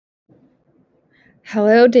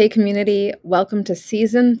Hello, day community. Welcome to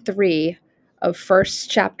season 3 of First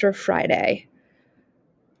Chapter Friday,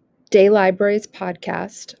 Day Library's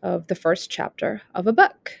podcast of the first chapter of a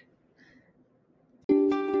book.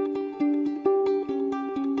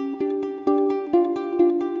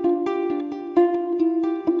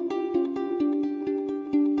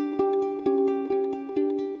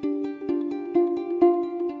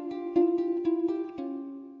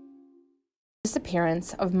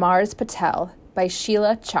 Disappearance of Mars Patel by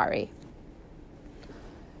Sheela Chari.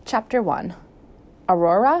 Chapter 1.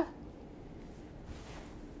 Aurora?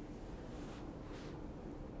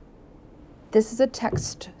 This is a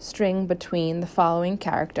text string between the following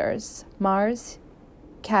characters: Mars,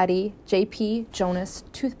 Caddy, JP, Jonas,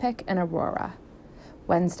 Toothpick, and Aurora.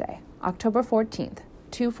 Wednesday, October 14th,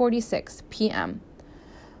 2:46 p.m.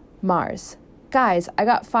 Mars. Guys, I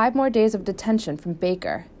got 5 more days of detention from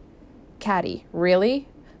Baker. Caddy. Really?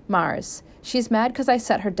 Mars. She's mad because I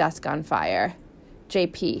set her desk on fire.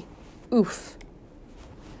 JP. Oof.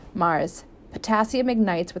 Mars. Potassium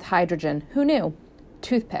ignites with hydrogen. Who knew?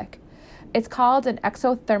 Toothpick. It's called an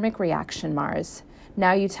exothermic reaction, Mars.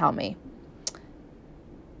 Now you tell me.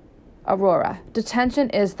 Aurora.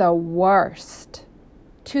 Detention is the worst.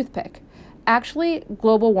 Toothpick. Actually,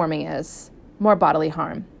 global warming is. More bodily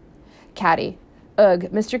harm. Caddy. Ugh,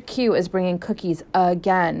 Mr. Q is bringing cookies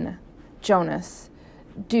again. Jonas.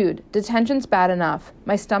 Dude, detention's bad enough.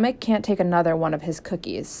 My stomach can't take another one of his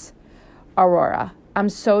cookies. Aurora. I'm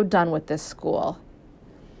so done with this school.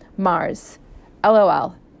 Mars.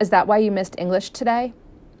 LOL. Is that why you missed English today?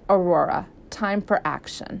 Aurora. Time for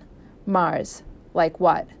action. Mars. Like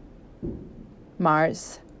what?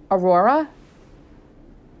 Mars. Aurora?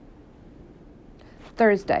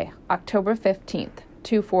 Thursday, October 15th,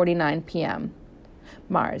 2:49 p.m.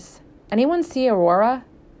 Mars. Anyone see Aurora?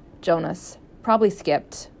 Jonas. Probably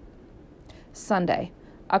skipped. Sunday,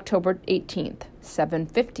 October 18th,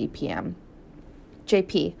 7:50 p.m.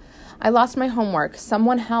 JP. I lost my homework.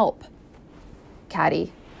 Someone help.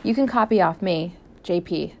 Caddy. You can copy off me.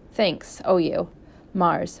 JP. Thanks. Owe you.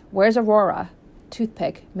 Mars. Where's Aurora?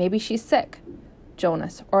 Toothpick. Maybe she's sick.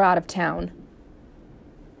 Jonas. Or out of town.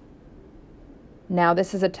 Now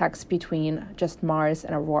this is a text between just Mars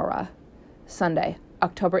and Aurora. Sunday,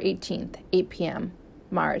 October 18th, 8 p.m.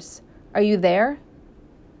 Mars. Are you there?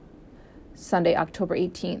 Sunday, October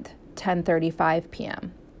 18th, 10:35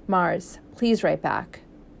 p.m. Mars. Please write back.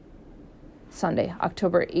 Sunday,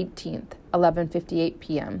 October 18th, 11:58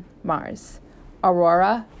 p.m. Mars.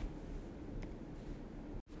 Aurora?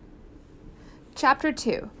 Chapter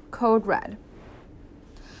 2. Code Red.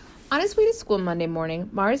 On his way to school Monday morning,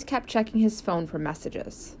 Mars kept checking his phone for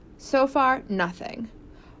messages. So far, nothing.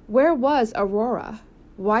 Where was Aurora?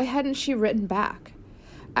 Why hadn't she written back?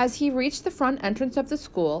 As he reached the front entrance of the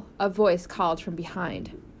school, a voice called from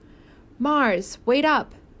behind. Mars, wait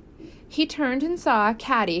up! He turned and saw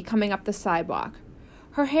Caddy coming up the sidewalk.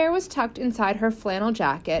 Her hair was tucked inside her flannel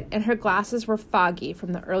jacket, and her glasses were foggy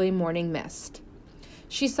from the early morning mist.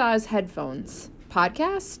 She saw his headphones.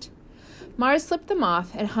 Podcast? Mars slipped them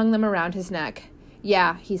off and hung them around his neck.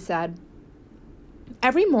 Yeah, he said.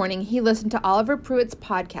 Every morning he listened to Oliver Pruitt's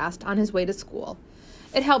podcast on his way to school.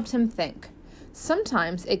 It helped him think.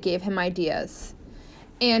 Sometimes it gave him ideas,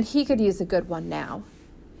 and he could use a good one now.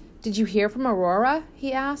 Did you hear from Aurora?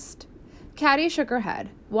 He asked. Caddy shook her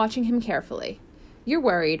head, watching him carefully. You're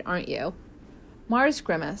worried, aren't you? Mars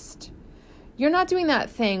grimaced. You're not doing that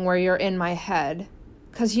thing where you're in my head,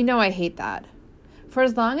 'cause you know I hate that. For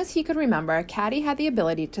as long as he could remember, Caddy had the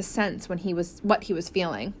ability to sense what he was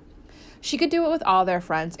feeling. She could do it with all their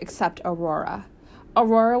friends except Aurora.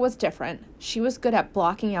 Aurora was different. She was good at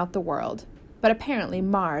blocking out the world. But apparently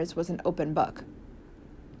Mars was an open book.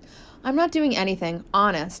 I'm not doing anything,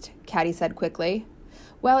 honest, Caddy said quickly.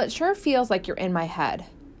 Well, it sure feels like you're in my head.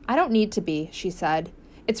 I don't need to be, she said.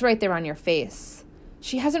 It's right there on your face.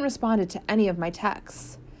 She hasn't responded to any of my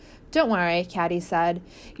texts. Don't worry, Caddy said.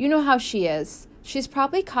 You know how she is. She's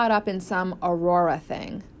probably caught up in some Aurora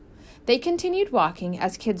thing. They continued walking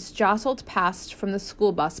as kids jostled past from the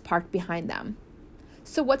school bus parked behind them.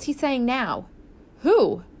 So what's he saying now?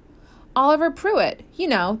 Who? Oliver Pruitt, you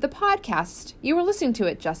know, the podcast. You were listening to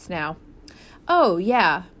it just now. Oh,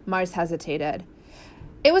 yeah, Mars hesitated.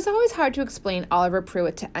 It was always hard to explain Oliver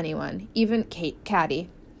Pruitt to anyone, even Caddy.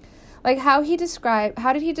 Like how did he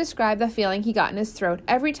describe the feeling he got in his throat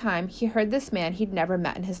every time he heard this man he'd never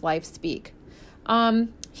met in his life speak?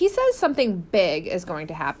 He says something big is going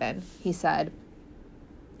to happen, he said.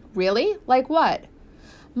 Really? Like what?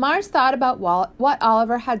 Mars thought about what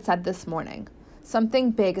Oliver had said this morning. Something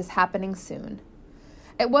big is happening soon.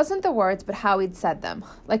 It wasn't the words, but how he'd said them,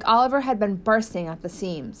 like Oliver had been bursting at the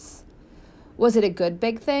seams. Was it a good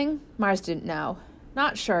big thing? Mars didn't know.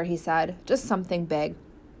 Not sure, he said, just something big.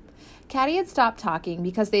 Caddy had stopped talking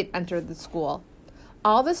because they'd entered the school.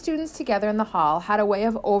 All the students together in the hall had a way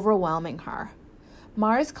of overwhelming her.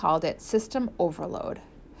 Mars called it system overload.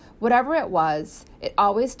 Whatever it was, it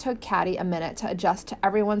always took Caddy a minute to adjust to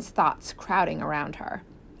everyone's thoughts crowding around her.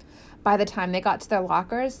 By the time they got to their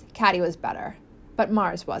lockers, Caddy was better. But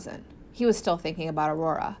Mars wasn't. He was still thinking about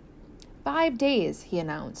Aurora. 5 days, he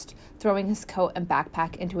announced, throwing his coat and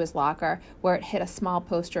backpack into his locker, where it hit a small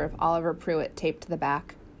poster of Oliver Pruitt taped to the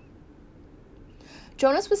back.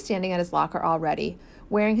 Jonas was standing at his locker already,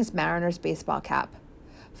 wearing his Mariners baseball cap.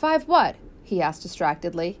 5 what? He asked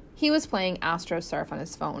distractedly. He was playing Astro Surf on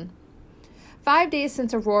his phone. 5 days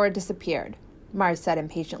since Aurora disappeared, Mars said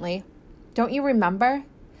impatiently. Don't you remember?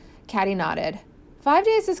 Caddy nodded. 5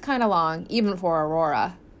 days is kind of long, even for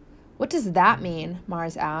Aurora. What does that mean?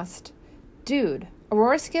 Mars asked. Dude,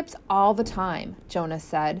 Aurora skips all the time, Jonas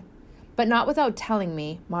said. But not without telling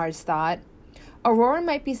me, Mars thought. Aurora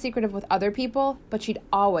might be secretive with other people, but she'd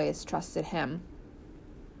always trusted him.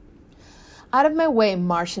 Out of my way,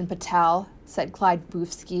 Martian Patel, said Clyde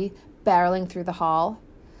Boofsky, barreling through the hall.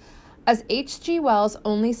 As H.G. Wells'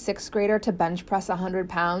 only sixth grader to bench press 100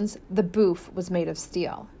 pounds, the boof was made of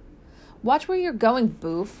steel. Watch where you're going,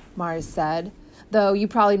 boof, Mars said, though you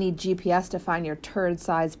probably need GPS to find your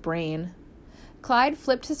turd-sized brain. Clyde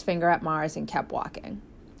flipped his finger at Mars and kept walking.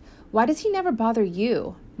 Why does he never bother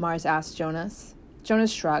you? Mars asked Jonas.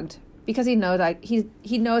 Jonas shrugged, because he knows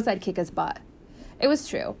I'd kick his butt. It was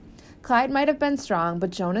true. Clyde might have been strong,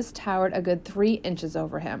 but Jonas towered a good 3 inches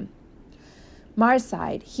over him. Mars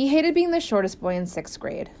sighed. He hated being the shortest boy in 6th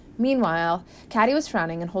grade. Meanwhile, Caddy was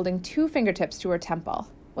frowning and holding 2 fingertips to her temple.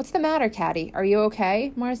 What's the matter, Caddy? Are you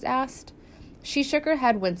okay? Mars asked. She shook her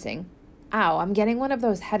head, wincing. Ow, I'm getting one of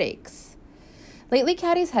those headaches. Lately,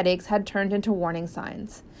 Caddy's headaches had turned into warning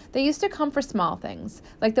signs. They used to come for small things,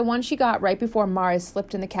 like the one she got right before Mars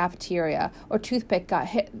slipped in the cafeteria, or Toothpick got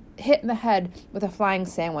hit in the head with a flying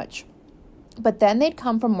sandwich. But then they'd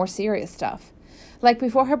come from more serious stuff, like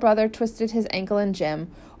before her brother twisted his ankle in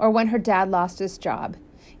gym, or when her dad lost his job.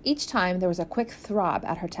 Each time there was a quick throb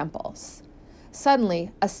at her temples.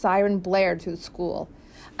 Suddenly, a siren blared through the school,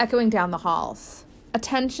 echoing down the halls.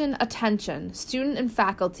 Attention, attention, student and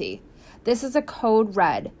faculty. This is a code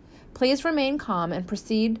red. Please remain calm and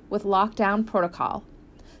proceed with lockdown protocol.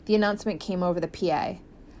 The announcement came over the PA.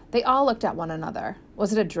 They all looked at one another.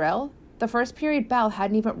 Was it a drill? The first period bell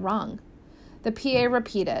hadn't even rung. The PA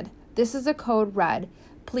repeated, this is a code red.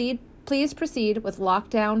 Please proceed with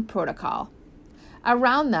lockdown protocol.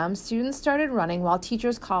 Around them, students started running while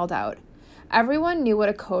teachers called out. Everyone knew what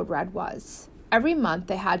a code red was. Every month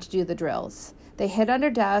they had to do the drills. They hid under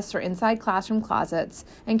desks or inside classroom closets,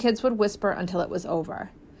 and kids would whisper until it was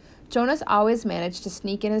over. Jonas always managed to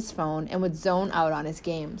sneak in his phone and would zone out on his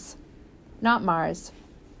games. Not Mars.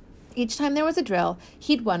 Each time there was a drill,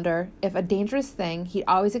 he'd wonder if a dangerous thing he'd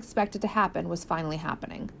always expected to happen was finally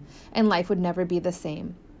happening, and life would never be the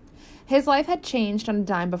same. His life had changed on a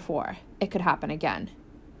dime before. It could happen again.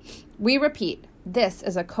 We repeat, this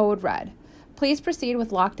is a code red. Please proceed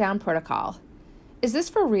with lockdown protocol. Is this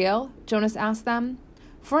for real? Jonas asked them.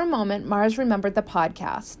 For a moment, Mars remembered the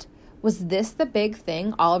podcast. Was this the big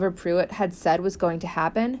thing Oliver Pruitt had said was going to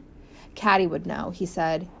happen? Caddy would know, he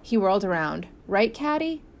said. He whirled around. Right,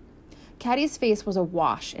 Caddy? Caddy's face was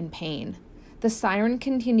awash in pain. The siren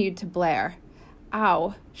continued to blare.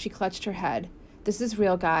 Ow, she clutched her head. This is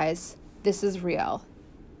real, guys. This is real.